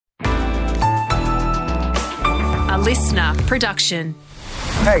listener production.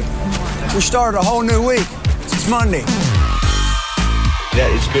 Hey, we started a whole new week. It's Monday. That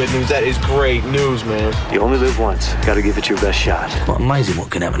is good news. That is great news, man. You only live once. Got to give it your best shot. It's not amazing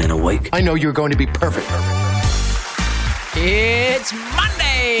what can happen in a week. I know you're going to be perfect. It's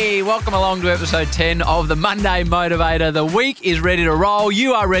Monday. Welcome along to episode 10 of the Monday Motivator. The week is ready to roll.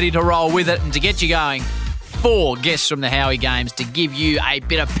 You are ready to roll with it. And to get you going, 4 guests from the Howie Games to give you a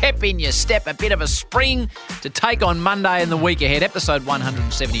bit of pep in your step, a bit of a spring to take on Monday and the week ahead. Episode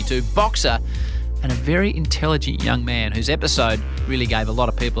 172, boxer and a very intelligent young man whose episode really gave a lot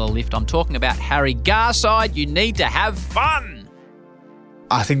of people a lift. I'm talking about Harry Garside. You need to have fun.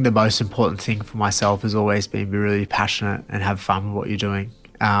 I think the most important thing for myself has always been be really passionate and have fun with what you're doing.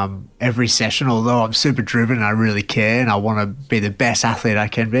 Every session, although I'm super driven and I really care and I want to be the best athlete I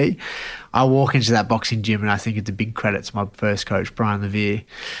can be, I walk into that boxing gym and I think it's a big credit to my first coach, Brian Levere.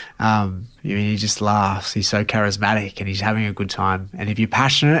 He just laughs. He's so charismatic and he's having a good time. And if you're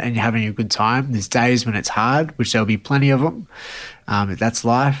passionate and you're having a good time, there's days when it's hard, which there'll be plenty of them. That's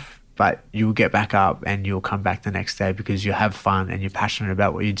life. But you'll get back up and you'll come back the next day because you have fun and you're passionate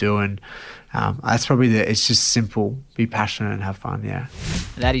about what you're doing. That's probably it's just simple. Be passionate and have fun, yeah.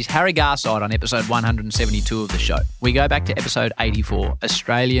 That is Harry Garside on episode 172 of the show. We go back to episode 84,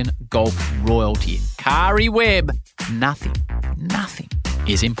 Australian golf royalty. Karrie Webb, nothing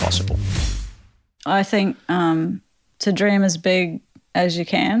is impossible. I think to dream as big as you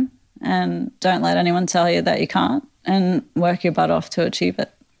can and don't let anyone tell you that you can't and work your butt off to achieve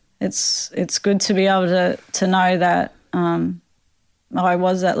it. It's good to be able to know that I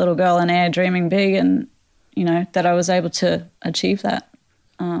was that little girl in air dreaming big and, that I was able to achieve that.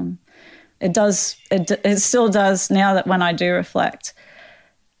 It still does now that when I do reflect,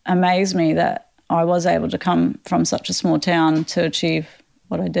 amaze me that I was able to come from such a small town to achieve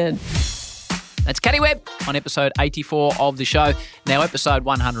what I did. That's Karrie Webb on episode 84 of the show. Now episode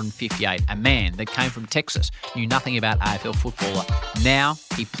 158, a man that came from Texas, knew nothing about AFL footballer. Now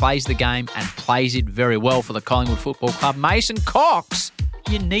he plays the game and plays it very well for the Collingwood Football Club. Mason Cox,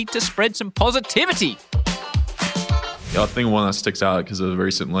 you need to spread some positivity. I think one that sticks out because of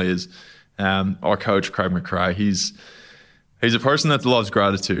recently is our coach, Craig McRae. He's a person that loves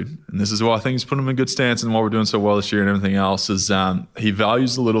gratitude. And this is why I think he's put him in good stance and why we're doing so well this year and everything else is he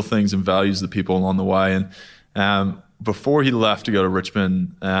values the little things and values the people along the way. And before he left to go to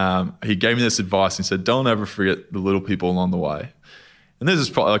Richmond, he gave me this advice. He said, don't ever forget the little people along the way. And this is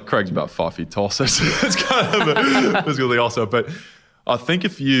probably, Craig's about 5 feet tall, so it's kind of a physical thing also. But I think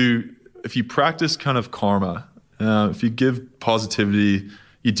if you practice kind of karma, if you give positivity,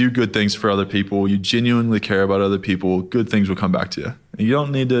 you do good things for other people, you genuinely care about other people, good things will come back to you. And you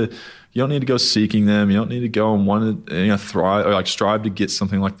don't need to go seeking them. You don't need to go and want to thrive or strive to get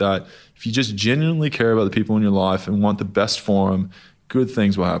something like that. If you just genuinely care about the people in your life and want the best for them, good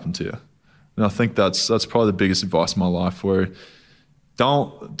things will happen to you. And I think that's probably the biggest advice in my life, where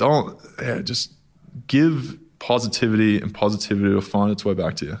just give positivity and positivity will find its way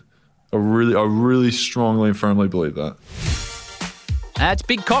back to you. I really strongly and firmly believe that. That's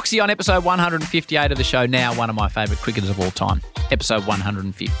Big Coxie on episode 158 of the show, now one of my favourite cricketers of all time. Episode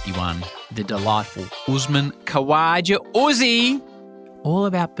 151, the delightful Usman Khawaja. Uzi, all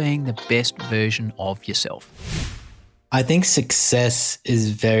about being the best version of yourself. I think success is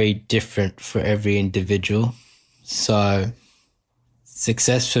very different for every individual. So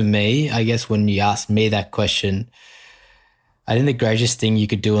success for me, I guess when you ask me that question, I think the greatest thing you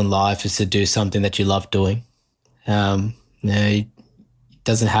could do in life is to do something that you love doing. It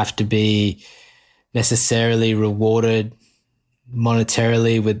doesn't have to be necessarily rewarded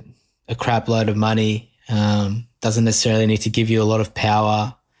monetarily with a crap load of money. Doesn't necessarily need to give you a lot of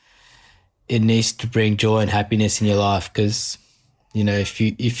power. It needs to bring joy and happiness in your life, because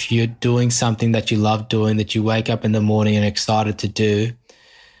if you're doing something that you love doing, that you wake up in the morning and are excited to do,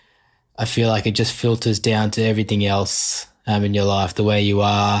 I feel like it just filters down to everything else in your life, the way you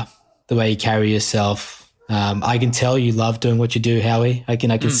are, the way you carry yourself. I can tell you love doing what you do, Howie. I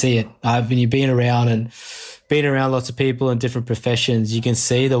can see it. When you've been around lots of people in different professions, you can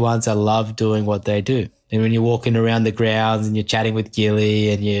see the ones that love doing what they do. And when you're walking around the grounds and you're chatting with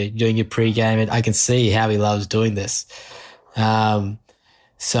Gilly and you're doing your pre-game, I can see how he loves doing this.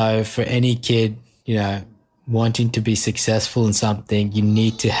 So for any kid, wanting to be successful in something, you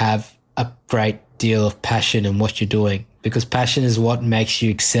need to have a great deal of passion in what you're doing, because passion is what makes you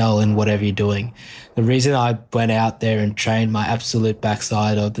excel in whatever you're doing. The reason I went out there and trained my absolute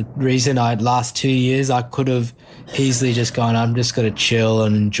backside, or the reason last 2 years I could have easily just gone, I'm just going to chill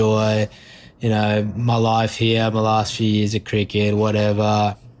and enjoy, my life here, my last few years of cricket,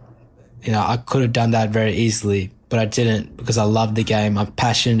 whatever. I could have done that very easily. but I didn't because I love the game. I'm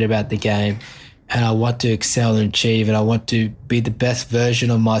passionate about the game and I want to excel and achieve, and I want to be the best version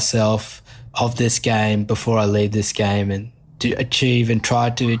of myself of this game before I leave this game, and to achieve and try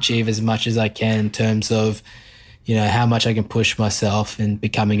to achieve as much as I can in terms of, you know, how much I can push myself in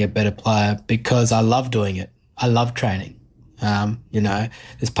becoming a better player, because I love doing it. I love training. You know,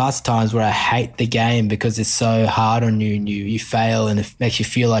 there's past times where I hate the game because it's so hard on you and you fail and it makes you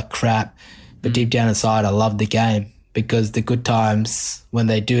feel like crap. But deep down inside, I love the game because the good times, when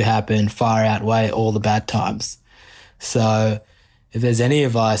they do happen, far outweigh all the bad times. So if there's any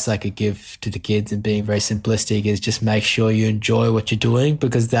advice I could give to the kids, and being very simplistic, is just make sure you enjoy what you're doing,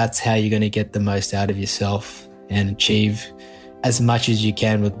 because that's how you're going to get the most out of yourself and achieve as much as you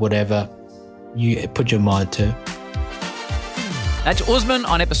can with whatever you put your mind to. That's Usman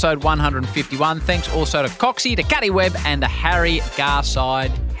on episode 151. Thanks also to Coxie, to Karrie, Webb and to Harry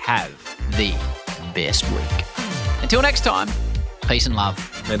Garside. Have the best week. Until next time, peace and love.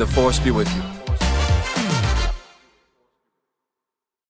 May the force be with you.